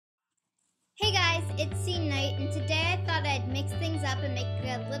it's scene night, and today I thought I'd mix things up and make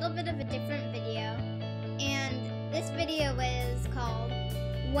a little bit of a different video. And this video is called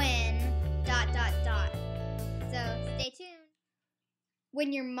When ... So stay tuned.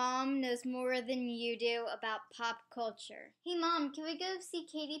 When your mom knows more than you do about pop culture. Hey Mom, can we go see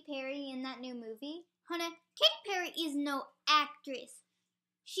Katy Perry in that new movie? Honey, Katy Perry is no actress.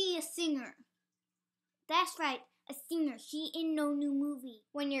 She a singer. That's right, a singer. She in no new movie.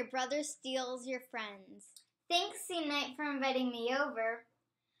 When your brother steals your friends. Thanks, Scene Night, for inviting me over.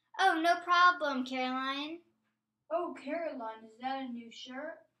 Oh, no problem, Caroline. Oh, Caroline, is that a new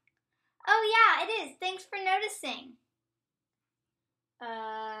shirt? Oh, yeah, it is. Thanks for noticing.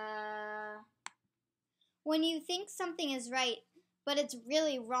 When you think something is right, but it's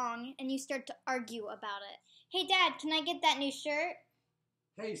really wrong, and you start to argue about it. Hey, Dad, can I get that new shirt?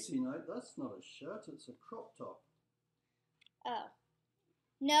 Hey, C-Note, that's not a shirt, it's a crop top. Oh.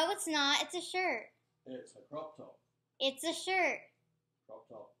 No, it's not. It's a shirt. It's a crop top. It's a shirt. Crop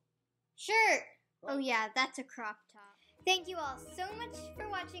top. Shirt! Oh yeah, that's a crop top. Thank you all so much for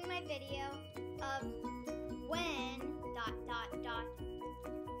watching my video.